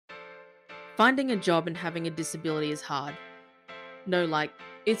Finding a job and having a disability is hard. No,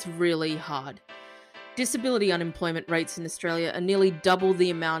 it's really hard. Disability unemployment rates in Australia are nearly double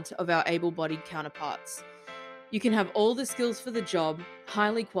the amount of our able bodied counterparts. You can have all the skills for the job,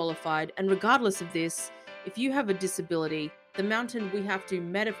 highly qualified, and regardless of this, if you have a disability, the mountain we have to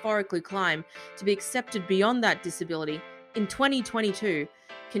metaphorically climb to be accepted beyond that disability in 2022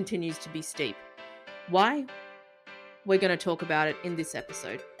 continues to be steep. Why? We're going to talk about it in this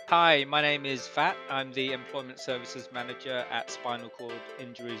episode. Hi, my name is Phat. I'm the Employment Services Manager at Spinal Cord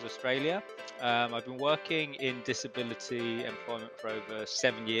Injuries Australia. I've been working in disability employment for over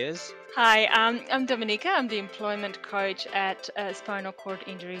 7 years. Hi, I'm Dominika. I'm the employment coach at Spinal Cord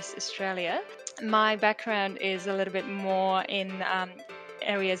Injuries Australia. My background is a little bit more in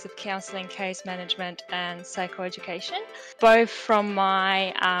areas of counselling, case management and psychoeducation, both from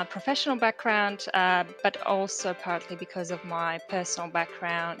my professional background, but also partly because of my personal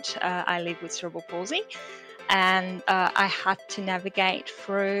background. I live with cerebral palsy and I had to navigate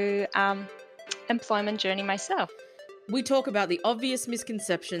through employment journey myself. We talk about the obvious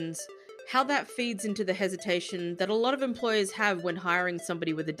misconceptions, how that feeds into the hesitation that a lot of employers have when hiring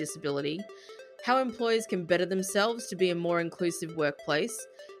somebody with a disability, how employers can better themselves to be a more inclusive workplace,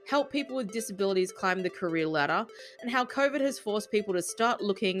 help people with disabilities climb the career ladder, and how COVID has forced people to start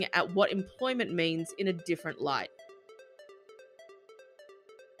looking at what employment means in a different light.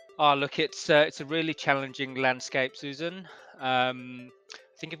 Oh, look, it's a really challenging landscape, Susan. I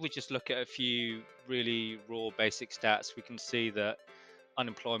think if we just look at a few really raw basic stats, we can see that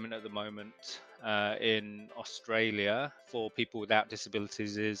unemployment at the moment in Australia for people without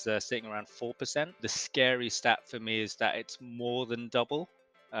disabilities is sitting around 4%. The scary stat for me is that it's more than double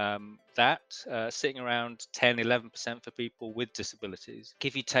sitting around 10-11% for people with disabilities.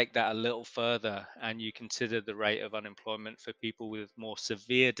 If you take that a little further and you consider the rate of unemployment for people with more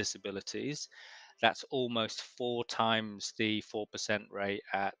severe disabilities, that's almost 4 times the 4% rate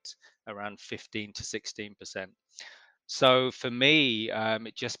at around 15 to 16%. So for me,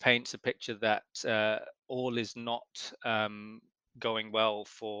 it just paints a picture that all is not going well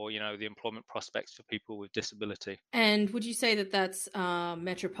for the employment prospects for people with disability. And would you say that that's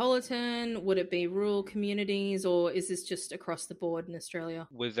metropolitan? Would it be rural communities, or is this just across the board in Australia?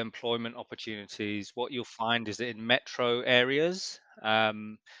 With employment opportunities, what you'll find is that in metro areas,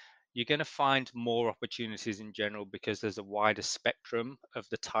 you're going to find more opportunities in general because there's a wider spectrum of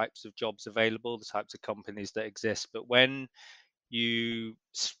the types of jobs available, the types of companies that exist. But when you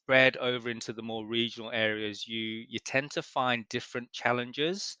spread over into the more regional areas, you tend to find different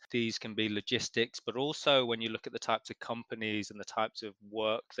challenges. These can be logistics, but also when you look at the types of companies and the types of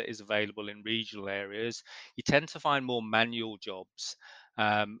work that is available in regional areas, you tend to find more manual jobs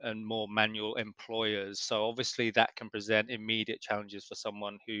and more manual employers. So obviously that can present immediate challenges for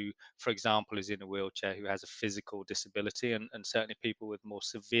someone who, for example, is in a wheelchair, who has a physical disability, and certainly people with more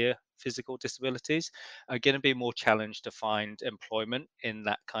severe physical disabilities are going to be more challenged to find employment in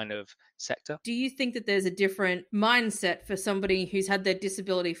that kind of sector. Do you think that there's a different mindset for somebody who's had their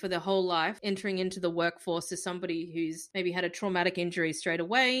disability for their whole life entering into the workforce to somebody who's maybe had a traumatic injury straight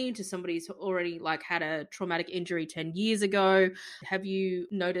away, to somebody who's already had a traumatic injury 10 years ago? Have you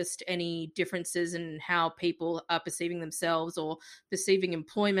noticed any differences in how people are perceiving themselves or perceiving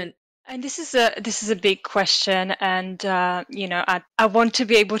employment? And this is a big question, and I want to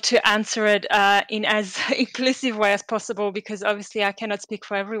be able to answer it in as inclusive way as possible, because obviously I cannot speak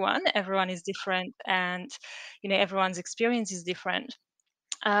for everyone. Everyone is different, and everyone's experience is different.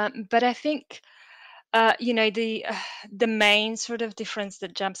 But I think the main sort of difference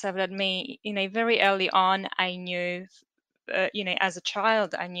that jumps out at me, very early on, I knew, as a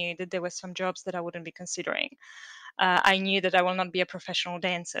child, I knew that there were some jobs that I wouldn't be considering. I knew that I will not be a professional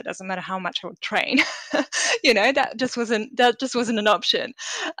dancer. It doesn't matter how much I would train. That just wasn't an option.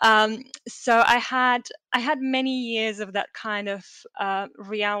 So I had many years of that kind of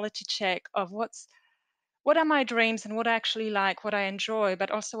reality check of what are my dreams and what I actually like, what I enjoy, but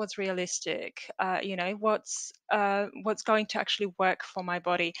also what's realistic. What's going to actually work for my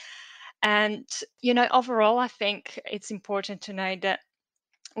body. And overall, I think it's important to know that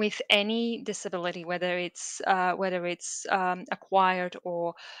with any disability, whether it's acquired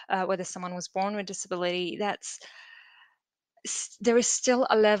or whether someone was born with disability, there is still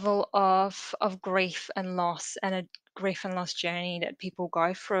a level of grief and loss, and a grief and loss journey that people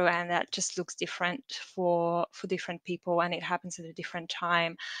go through, and that just looks different for different people, and it happens at a different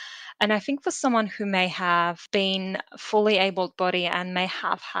time. And I think for someone who may have been fully able-bodied and may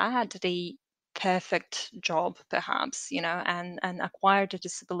have had the perfect job perhaps, and acquired a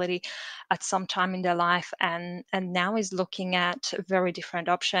disability at some time in their life, and now is looking at very different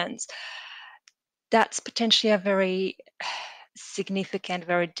options, that's potentially a very significant,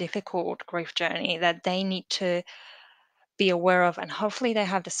 very difficult grief journey that they need to be aware of, and hopefully they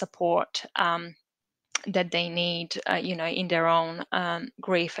have the support that they need, in their own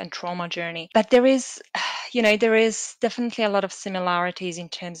grief and trauma journey. But there is, there is definitely a lot of similarities in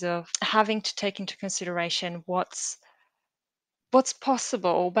terms of having to take into consideration what's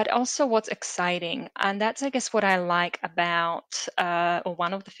possible, but also what's exciting. And that's, I guess, what I like about, or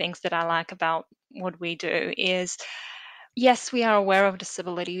one of the things that I like about what we do is, yes, we are aware of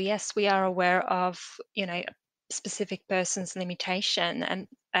disability. Yes, we are aware of, a specific person's limitation and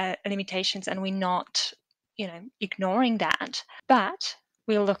limitations, and we're not, ignoring that. But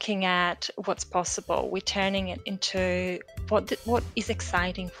we're looking at what's possible. We're turning it into what is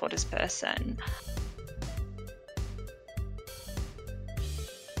exciting for this person.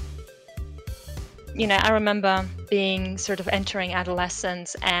 I remember being sort of entering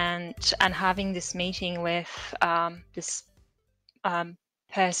adolescence and having this meeting with this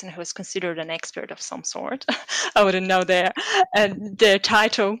person who was considered an expert of some sort. I wouldn't know their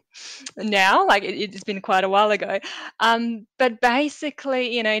title now, like it's been quite a while ago. But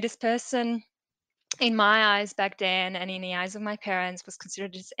basically, this person, in my eyes back then and in the eyes of my parents, was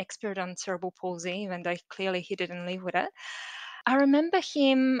considered this expert on cerebral palsy, even though clearly he didn't live with it. I remember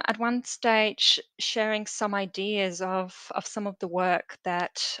him at one stage sharing some ideas of some of the work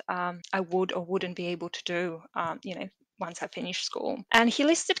that I would or wouldn't be able to do, once I finished school. And he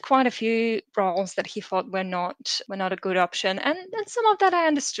listed quite a few roles that he thought were not a good option. And some of that I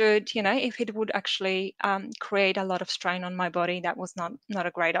understood, if it would actually create a lot of strain on my body, that was not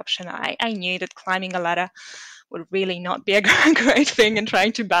a great option. I knew that climbing a ladder would really not be a great thing, and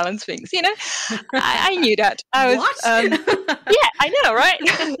trying to balance things, I knew that. I was, What? yeah, I know, right?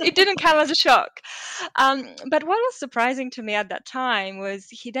 It didn't come as a shock. But what was surprising to me at that time was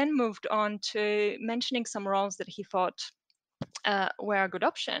he then moved on to mentioning some roles that he thought were a good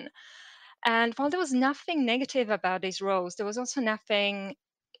option. And while there was nothing negative about these roles, there was also nothing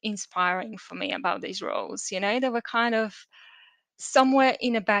inspiring for me about these roles. They were kind of somewhere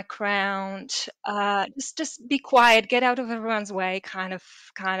in the background, just be quiet, get out of everyone's way kind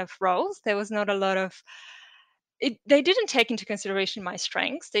of roles. There was not a lot of it. They didn't take into consideration my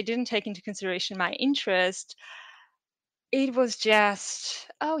strengths. They didn't take into consideration my interest. It was just,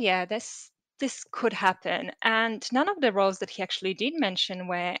 oh yeah, this could happen. And none of the roles that he actually did mention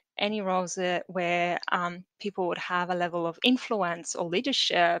were any roles where people would have a level of influence or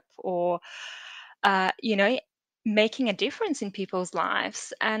leadership or making a difference in people's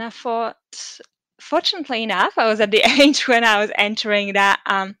lives. And I thought, fortunately enough, I was at the age when I was entering that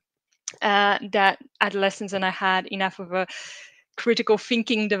that adolescence, and I had enough of a critical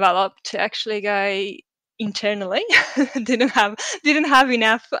thinking developed to actually go internally. didn't have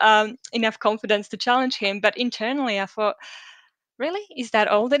enough confidence to challenge him, but internally I thought, really, is that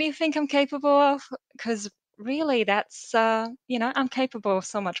all that you think I'm capable of? Because really, that's I'm capable of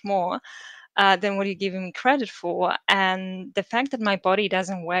so much more than what you're giving me credit for. And the fact that my body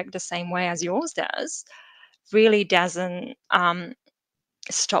doesn't work the same way as yours does really doesn't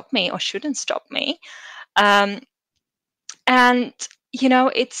stop me, or shouldn't stop me. And I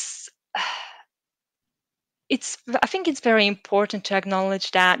think it's very important to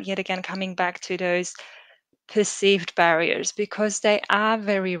acknowledge that, yet again, coming back to those perceived barriers, because they are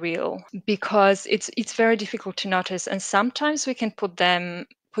very real, because it's very difficult to notice, and sometimes we can put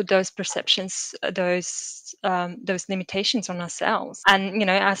those perceptions, those limitations on ourselves. And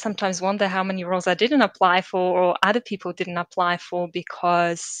I sometimes wonder how many roles I didn't apply for, or other people didn't apply for,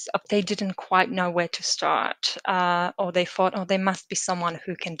 because they didn't quite know where to start, or they thought, oh, there must be someone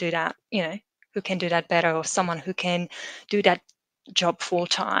who can do that, who can do that better, or someone who can do that job full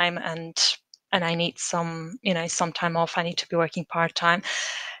time, and I need some time off. I need to be working part-time.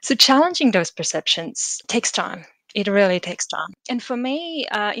 So challenging those perceptions takes time. It really takes time. And for me,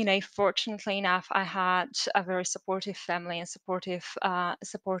 fortunately enough, I had a very supportive family and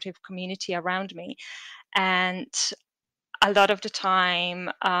supportive community around me. And a lot of the time,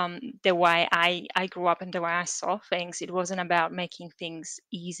 the way I grew up and the way I saw things, it wasn't about making things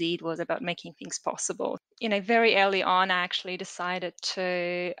easy. It was about making things possible. Very early on, I actually decided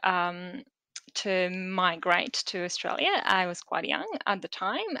to migrate to Australia. I was quite young at the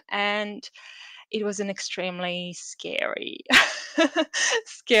time, and it was an extremely scary,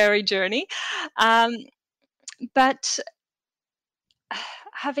 scary journey. But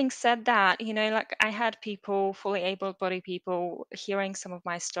having said that, like, I had people, fully able-bodied people, hearing some of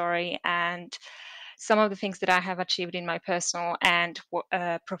my story and some of the things that I have achieved in my personal and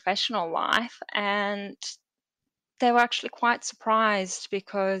professional life, and they were actually quite surprised,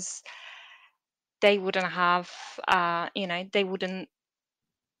 because they wouldn't have, they wouldn't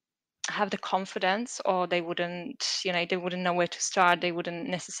have the confidence, or they wouldn't know where to start. They wouldn't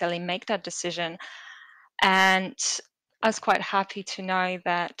necessarily make that decision. And I was quite happy to know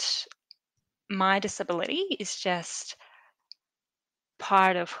that my disability is just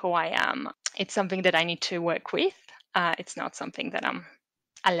part of who I am. It's something that I need to work with. It's not something that I'm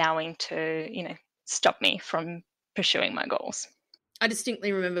allowing to, stop me from pursuing my goals. I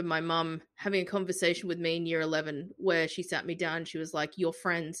distinctly remember my mum having a conversation with me in year 11 where she sat me down. She was like, your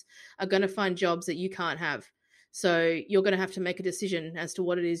friends are going to find jobs that you can't have. So you're going to have to make a decision as to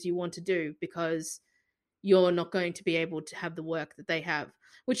what it is you want to do, because you're not going to be able to have the work that they have,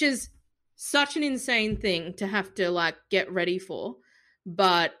 which is such an insane thing to have to like get ready for.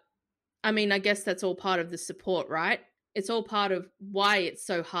 But I mean, I guess that's all part of the support, right? It's all part of why it's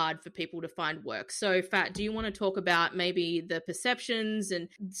so hard for people to find work. So, Phat, do you want to talk about maybe the perceptions and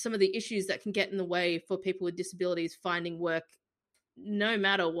some of the issues that can get in the way for people with disabilities finding work no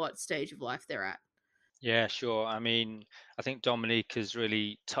matter what stage of life they're at? Yeah, sure. I mean, I think Dominique has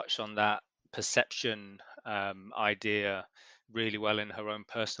really touched on that perception idea really well in her own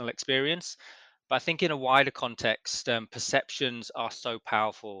personal experience. But I think in a wider context, perceptions are so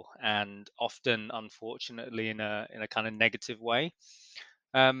powerful and often, unfortunately, in a kind of negative way.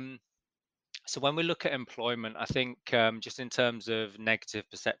 Um, so when we look at employment, I think just in terms of negative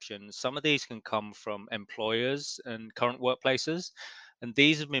perceptions, some of these can come from employers and current workplaces. And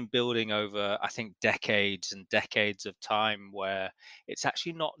these have been building over, I think, decades and decades of time where it's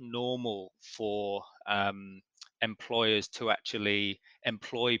actually not normal for employers to actually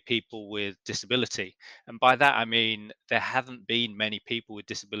employ people with disability. And by that, I mean, there haven't been many people with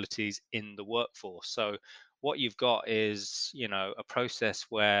disabilities in the workforce. So what you've got is, a process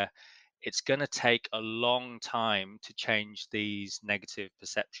where it's going to take a long time to change these negative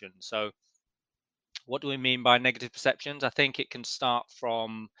perceptions. So, what do we mean by negative perceptions? I think it can start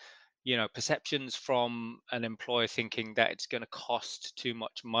from perceptions from an employer thinking that it's going to cost too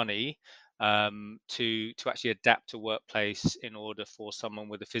much money to actually adapt a workplace in order for someone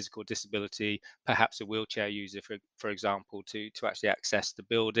with a physical disability, perhaps a wheelchair user, for example, to actually access the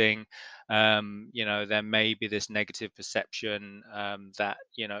building. There may be this negative perception that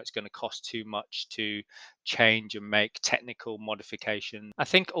it's going to cost too much to change and make technical modifications. I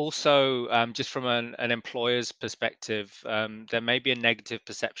think also, just from an employer's perspective, there may be a negative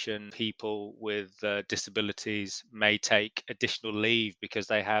perception people with disabilities may take additional leave because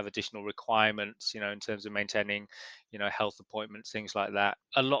they have additional requirements, in terms of maintaining, health appointments, things like that.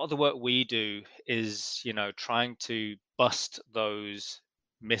 A lot of the work we do is, trying to bust those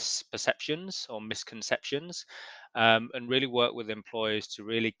misperceptions or misconceptions, and really work with employers to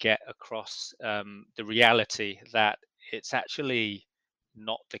really get across the reality that it's actually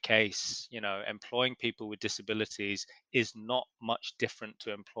not the case. Employing people with disabilities is not much different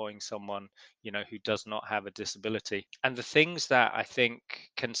to employing someone, who does not have a disability. And the things that I think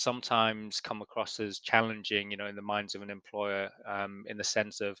can sometimes come across as challenging, in the minds of an employer, in the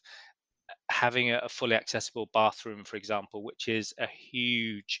sense of having a fully accessible bathroom, for example, which is a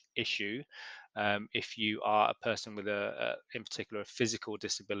huge issue if you are a person with in particular, a physical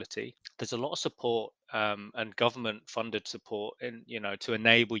disability. There's a lot of support and government-funded support to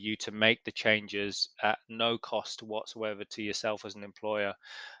enable you to make the changes at no cost whatsoever to yourself as an employer.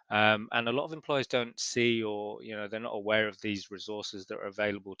 And a lot of employers don't see, or they're not aware of these resources that are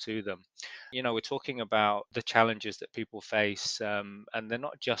available to them. We're talking about the challenges that people face, and they're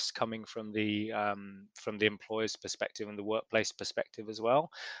not just coming from the employer's perspective and the workplace perspective as well.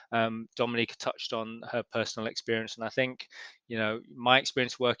 Dominika touched on her personal experience, and I think my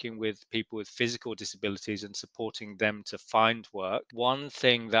experience working with people with physical disabilities and supporting them to find work. One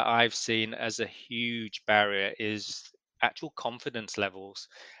thing that I've seen as a huge barrier is actual confidence levels,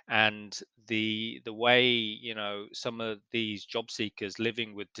 and the way some of these job seekers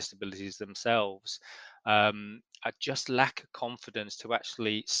living with disabilities themselves are just lack of confidence to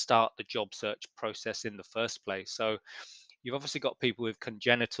actually start the job search process in the first place. So you've obviously got people with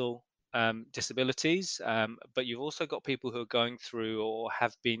congenital disabilities, but you've also got people who are going through or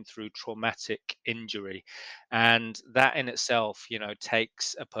have been through traumatic injury, and that in itself,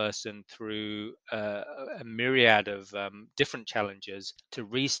 takes a person through a myriad of different challenges. To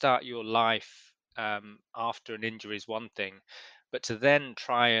restart your life after an injury is one thing, but to then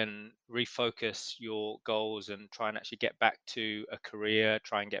try and refocus your goals and try and actually get back to a career,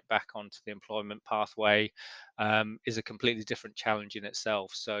 try and get back onto the employment pathway, is a completely different challenge in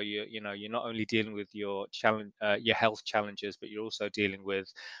itself. So you're not only dealing with your challenge, your health challenges, but you're also dealing with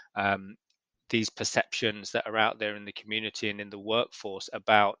these perceptions that are out there in the community and in the workforce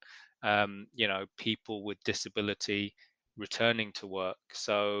about people with disability returning to work.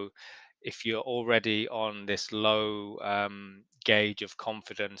 So if you're already on this low gauge of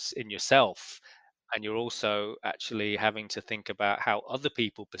confidence in yourself, and you're also actually having to think about how other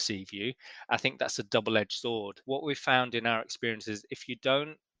people perceive you, I think that's a double-edged sword. What we found in our experience is if you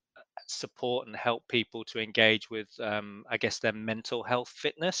don't support and help people to engage with, I guess, their mental health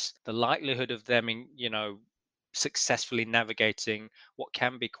fitness, the likelihood of them, successfully navigating what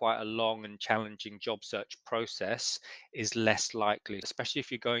can be quite a long and challenging job search process is less likely, especially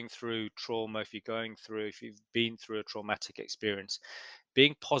if you're going through trauma, if you've been through a traumatic experience.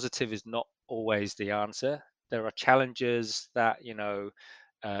 Being positive is not always the answer. There are challenges that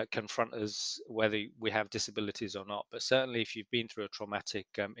confront us whether we have disabilities or not. But certainly, if you've been through a traumatic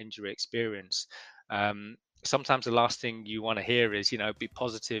injury experience, sometimes the last thing you want to hear is, be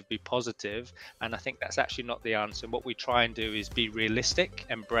positive, be positive. And I think that's actually not the answer. And what we try and do is be realistic,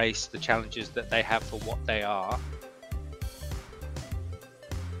 embrace the challenges that they have for what they are.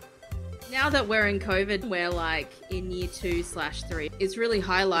 Now that we're in COVID, we're like in year 2/3, it's really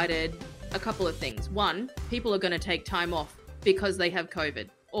highlighted a couple of things. One, people are going to take time off because they have COVID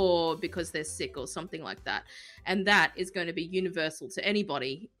or because they're sick or something like that. And that is going to be universal to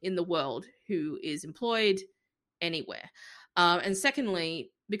anybody in the world who is employed anywhere. And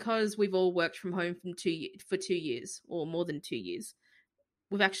secondly, because we've all worked from home for 2 years or more than 2 years,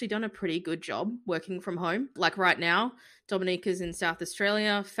 we've actually done a pretty good job working from home. Like right now, Dominika's in South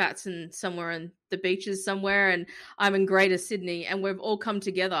Australia, Phat's in somewhere in the beaches somewhere, and I'm in Greater Sydney, and we've all come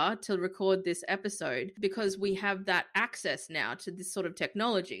together to record this episode because we have that access now to this sort of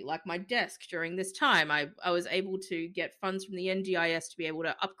technology. Like my desk during this time, I was able to get funds from the NDIS to be able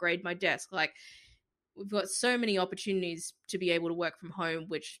to upgrade my desk. Like we've got so many opportunities to be able to work from home,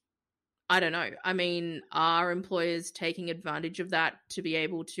 which I don't know. I mean, are employers taking advantage of that to be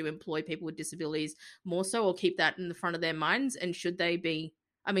able to employ people with disabilities more so, or keep that in the front of their minds? And should they be?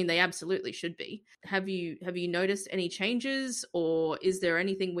 I mean, they absolutely should be. Have you noticed any changes, or is there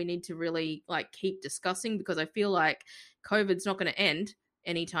anything we need to really like keep discussing? Because I feel like COVID's not going to end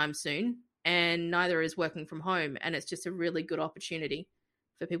anytime soon, and neither is working from home. And it's just a really good opportunity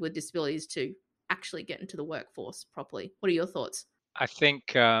for people with disabilities to actually get into the workforce properly. What are your thoughts? I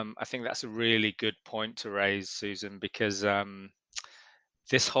think that's a really good point to raise, Susan, because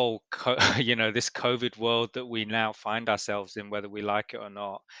this whole this COVID world that we now find ourselves in, whether we like it or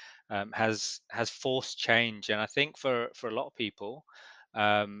not, has forced change. And I think for a lot of people,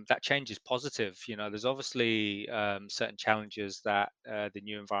 that change is positive. There's obviously certain challenges that the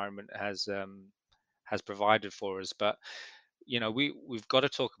new environment has provided for us, but we've got to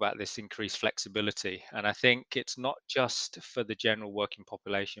talk about this increased flexibility. And I think it's not just for the general working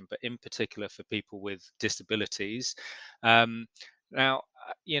population, but in particular for people with disabilities. um, Now,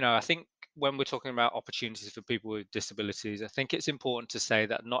 I think when we're talking about opportunities for people with disabilities, I think it's important to say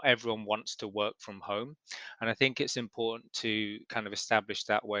that not everyone wants to work from home. And I think it's important to kind of establish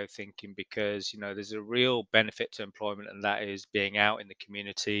that way of thinking, because there's a real benefit to employment, and that is being out in the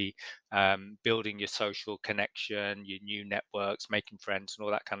community, building your social connection, your new networks, making friends, and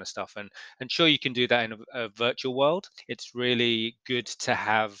all that kind of stuff. And sure, you can do that in a virtual world. It's really good to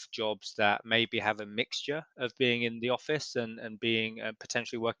have jobs that maybe have a mixture of being in the office and being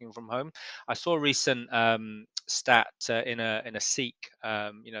potentially working from home. I saw a recent stat in a Seek,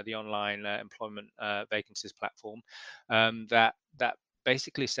 the online employment vacancies platform, that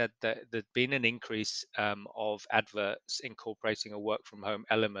basically said that there'd been an increase of adverts incorporating a work from home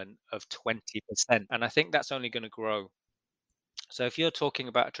element of 20%. And I think that's only going to grow. So if you're talking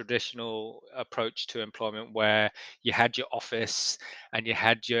about a traditional approach to employment where you had your office and you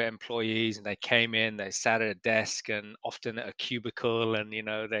had your employees and they came in, they sat at a desk and often at a cubicle, and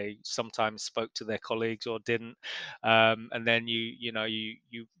they sometimes spoke to their colleagues or didn't, and then you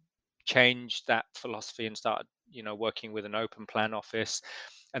changed that philosophy and started working with an open plan office.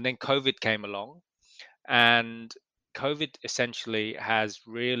 And then COVID came along, and COVID essentially has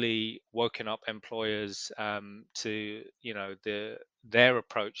really woken up employers to their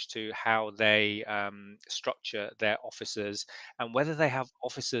approach to how they structure their offices and whether they have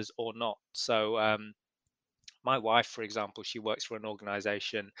offices or not. So my wife, for example, she works for an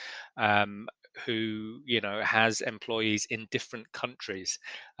organization um, who has employees in different countries,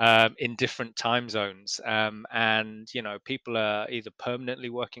 in different time zones, and people are either permanently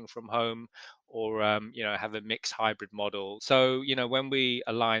working from home, or have a mixed hybrid model. So when we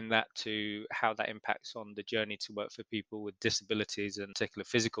align that to how that impacts on the journey to work for people with disabilities, and particular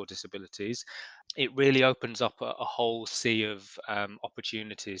physical disabilities, it really opens up a whole sea of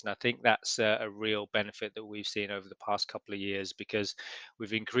opportunities. And I think that's a real benefit that we've seen over the past couple of years, because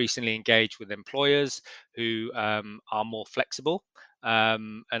we've increasingly engaged with employers who are more flexible,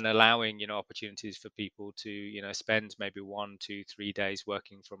 and allowing opportunities for people to spend maybe 1, 2, 3 days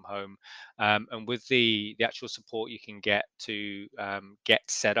working from home, and with the actual support you can get to get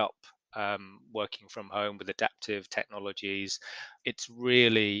set up working from home with adaptive technologies, it's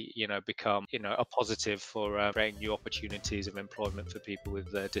really become a positive for creating new opportunities of employment for people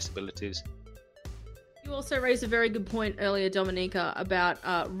with disabilities. You also raised a very good point earlier, Dominika, about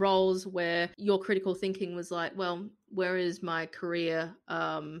roles where your critical thinking was like, well, where is my career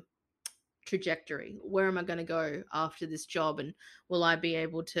trajectory? Where am I going to go after this job? And will I be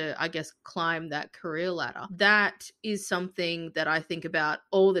able to, I guess, climb that career ladder? That is something that I think about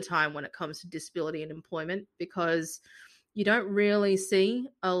all the time when it comes to disability and employment, because you don't really see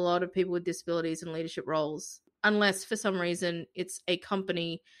a lot of people with disabilities in leadership roles, unless for some reason it's a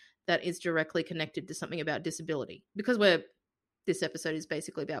company that is directly connected to something about disability. Because this episode is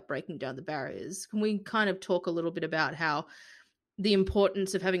basically about breaking down the barriers, can we kind of talk a little bit about how the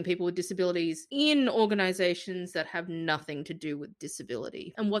importance of having people with disabilities in organizations that have nothing to do with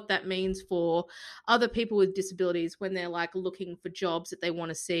disability, and what that means for other people with disabilities when they're like looking for jobs that they want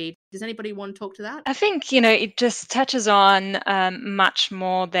to see? Does anybody want to talk to that? I think, it just touches on much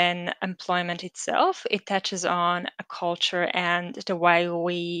more than employment itself. It touches on a culture and the way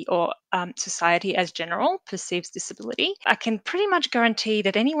we, or society as general, perceives disability. I can pretty much guarantee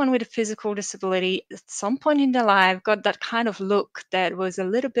that anyone with a physical disability at some point in their life got that kind of look that was a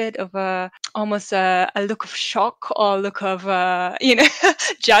little bit of almost a look of shock, or a look of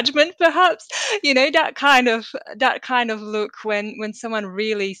judgment, perhaps. That kind of look when someone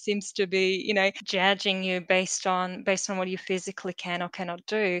really seems to be judging you based on what you physically can or cannot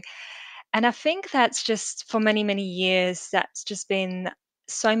do. And I think that's just, for many, many years, that's just been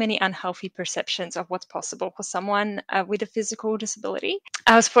so many unhealthy perceptions of what's possible for someone with a physical disability.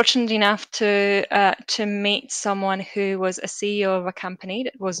 I was fortunate enough to meet someone who was a CEO of a company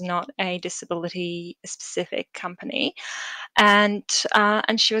that was not a disability specific company, and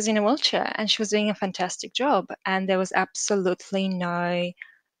she was in a wheelchair, and she was doing a fantastic job, and there was absolutely no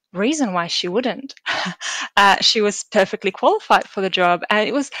reason why she wouldn't. She was perfectly qualified for the job, and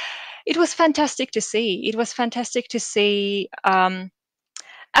it was fantastic to see. It was fantastic to see.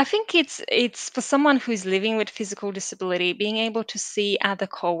 I think it's for someone who's living with physical disability, being able to see other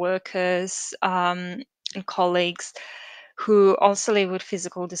coworkers and colleagues who also live with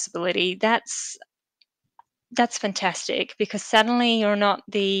physical disability. That's fantastic, because suddenly you're not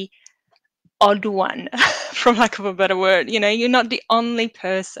the odd one, from lack of a better word. You're not the only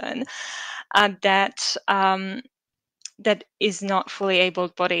person that is not fully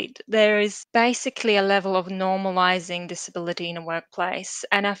able-bodied. There is basically a level of normalizing disability in a workplace,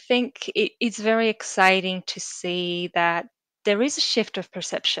 and I think it's very exciting to see that there is a shift of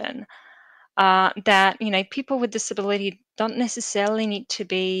perception, that people with disability don't necessarily need to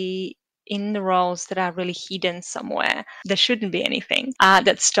be in the roles that are really hidden somewhere. There shouldn't be anything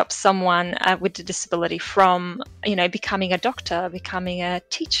that stops someone with a disability from, becoming a doctor, becoming a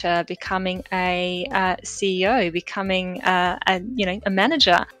teacher, becoming a CEO, becoming a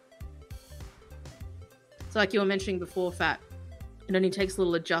manager. So like you were mentioning before, Phat, it only takes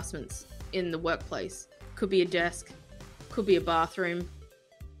little adjustments in the workplace. Could be a desk, could be a bathroom,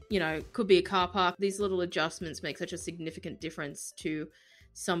 could be a car park. These little adjustments make such a significant difference to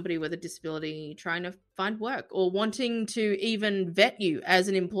somebody with a disability trying to find work, or wanting to even vet you as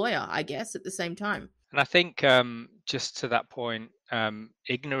an employer, I guess, at the same time. And I think just to that point,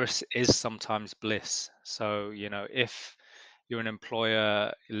 ignorance is sometimes bliss. So if you're an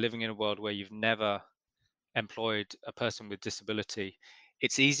employer living in a world where you've never employed a person with disability,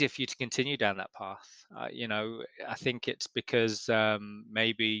 it's easier for you to continue down that path. I think it's because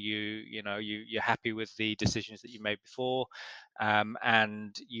maybe you're happy with the decisions that you made before,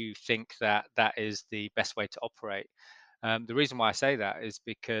 and you think that that is the best way to operate. The reason why I say that is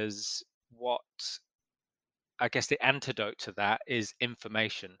because what I guess the antidote to that is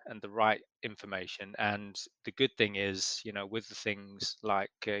information, and the right information. And the good thing is, with the things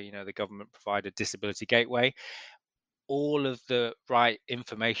like, the government provided disability gateway, all of the right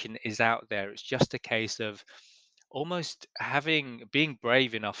information is out there. It's just a case of almost being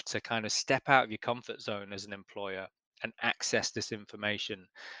brave enough to kind of step out of your comfort zone as an employer, and access this information.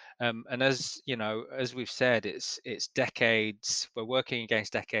 And as you know, as we've said, it's decades. We're working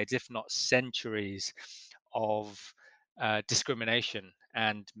against decades, if not centuries, of discrimination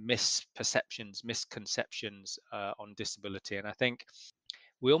and misperceptions, misconceptions on disability. And I think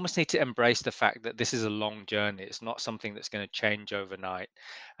we almost need to embrace the fact that this is a long journey. It's not something that's going to change overnight.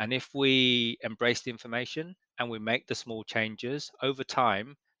 And if we embrace the information and we make the small changes over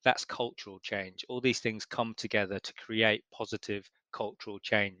time, that's cultural change. All these things come together to create positive cultural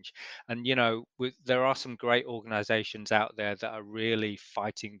change. And there are some great organizations out there that are really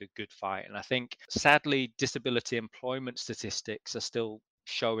fighting the good fight. And I think sadly disability employment statistics are still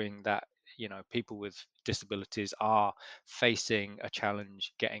showing that people with disabilities are facing a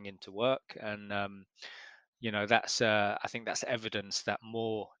challenge getting into work. And that's I think that's evidence that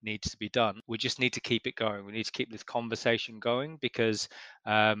more needs to be done. We just need to keep it going. We need to keep this conversation going, because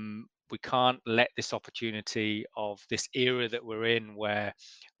we can't let this opportunity of this era that we're in, where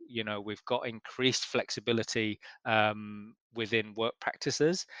we've got increased flexibility within work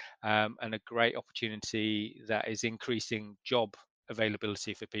practices, and a great opportunity that is increasing job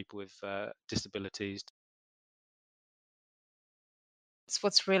availability for people with disabilities.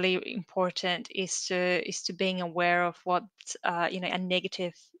 What's really important is to being aware of what a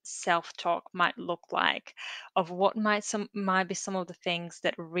negative self-talk might look like, of what might be some of the things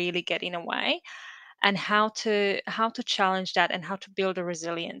that really get in a way, and how to challenge that, and how to build a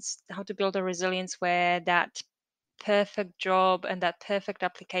resilience where that perfect job and that perfect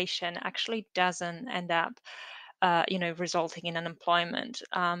application actually doesn't end up resulting in unemployment.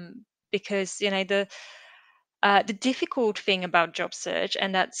 Because the difficult thing about job search,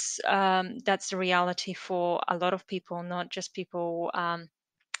 and that's the reality for a lot of people, not just people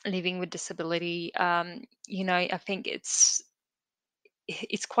living with disability. I think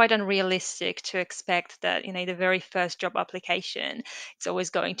it's quite unrealistic to expect that the very first job application, it's always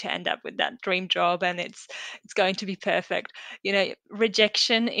going to end up with that dream job, and it's going to be perfect.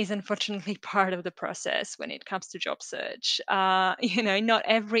 Rejection is unfortunately part of the process when it comes to job search. Not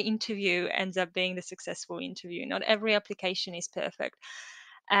every interview ends up being the successful interview, not every application is perfect,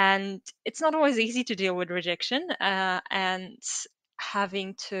 and it's not always easy to deal with rejection, and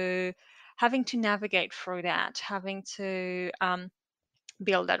having to having to navigate through that, having to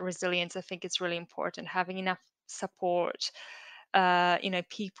build that resilience. I think it's really important having enough support,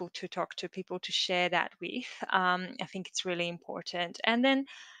 people to talk to, people to share that with. I think it's really important. And then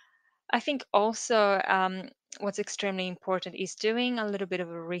I think also what's extremely important is doing a little bit of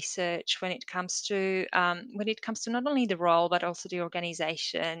a research when it comes to not only the role but also the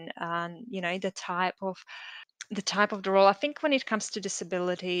organization, and the type of the role. I think when it comes to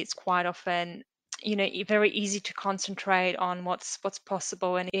disability, it's quite often very easy to concentrate on what's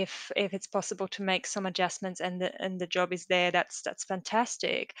possible, and if it's possible to make some adjustments, and the job is there, that's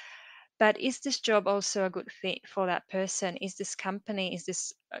fantastic. But is this job also a good fit for that person? Is this company, is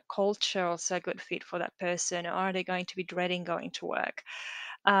this culture also a good fit for that person? Or are they going to be dreading going to work?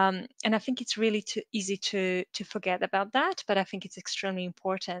 And I think it's really too easy to forget about that. But I think it's extremely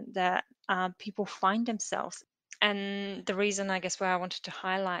important that people find themselves. And the reason, I guess, why I wanted to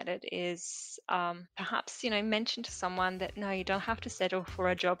highlight it is perhaps mention to someone that no, you don't have to settle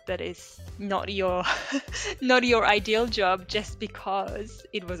for a job that is not your not your ideal job just because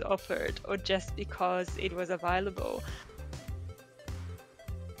it was offered or just because it was available.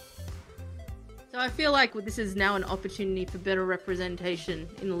 So I feel like this is now an opportunity for better representation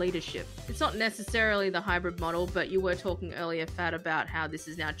in leadership. It's not necessarily the hybrid model, but you were talking earlier, Phat, about how this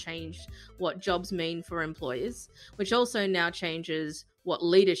has now changed what jobs mean for employers, which also now changes what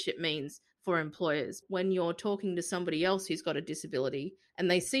leadership means for employers. When you're talking to somebody else who's got a disability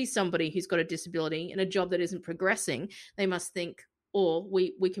and they see somebody who's got a disability in a job that isn't progressing, they must think, or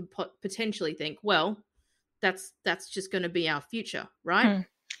we could potentially think, well, that's just going to be our future, right? Mm,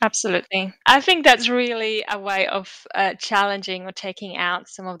 absolutely. I think that's really a way of challenging or taking out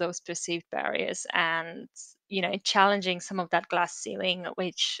some of those perceived barriers, and challenging some of that glass ceiling,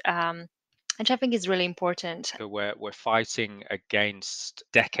 which I think is really important. So we're fighting against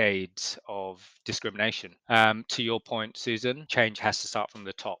decades of discrimination. To your point, Susan, change has to start from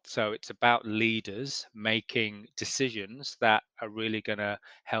the top. So it's about leaders making decisions that are really going to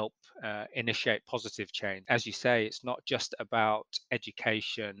help initiate positive change. As you say, it's not just about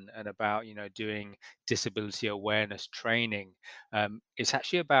education and about doing disability awareness training. It's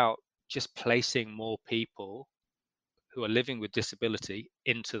actually about just placing more people who are living with disability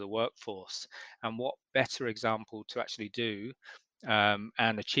into the workforce. And what better example to actually do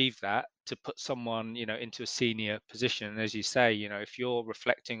and achieve that, to put someone, into a senior position. And as you say, if you're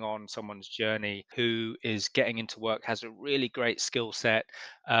reflecting on someone's journey who is getting into work, has a really great skill set,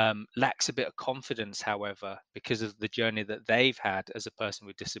 lacks a bit of confidence, however, because of the journey that they've had as a person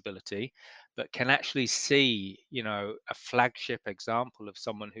with disability, but can actually see, a flagship example of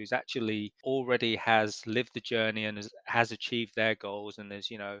someone who's actually already has lived the journey and has achieved their goals, and is,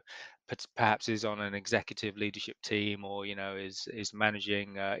 perhaps is on an executive leadership team, or is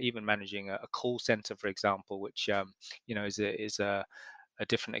managing, even managing a call center, for example, which is a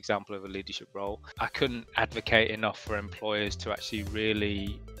different example of a leadership role. I couldn't advocate enough for employers to actually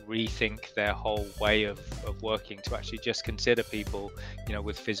really rethink their whole way of working, to actually just consider people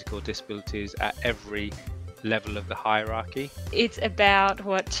with physical disabilities at every level of the hierarchy. It's about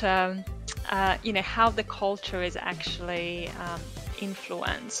what how the culture is actually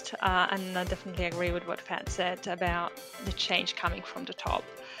influenced, and I definitely agree with what Phat said about the change coming from the top,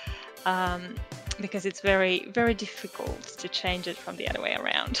 because it's very, very difficult to change it from the other way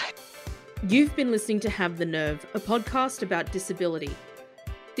around. You've been listening to Have the Nerve, a podcast about disability.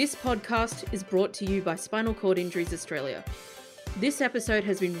 This podcast is brought to you by Spinal Cord Injuries Australia. This episode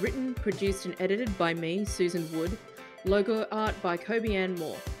has been written, produced and edited by me, Susan Wood. Logo art by Kobe Ann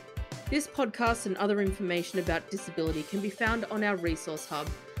Moore. This podcast and other information about disability can be found on our resource hub.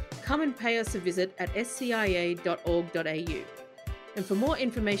 Come and pay us a visit at scia.org.au. And for more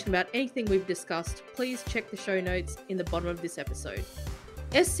information about anything we've discussed, please check the show notes in the bottom of this episode.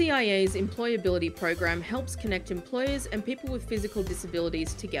 SCIA's EmployAbility program helps connect employers and people with physical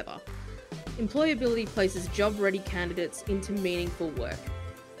disabilities together. EmployAbility places job-ready candidates into meaningful work.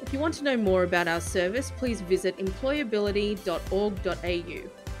 If you want to know more about our service, please visit employability.org.au.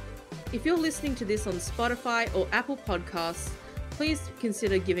 If you're listening to this on Spotify or Apple Podcasts, please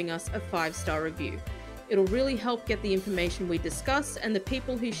consider giving us a 5-star review. It'll really help get the information we discuss and the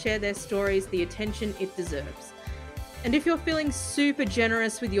people who share their stories the attention it deserves. And if you're feeling super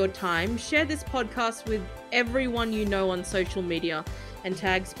generous with your time, share this podcast with everyone you know on social media and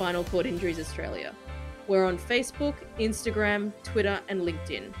tag Spinal Cord Injuries Australia. We're on Facebook, Instagram, Twitter and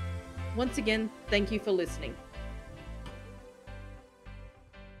LinkedIn. Once again, thank you for listening.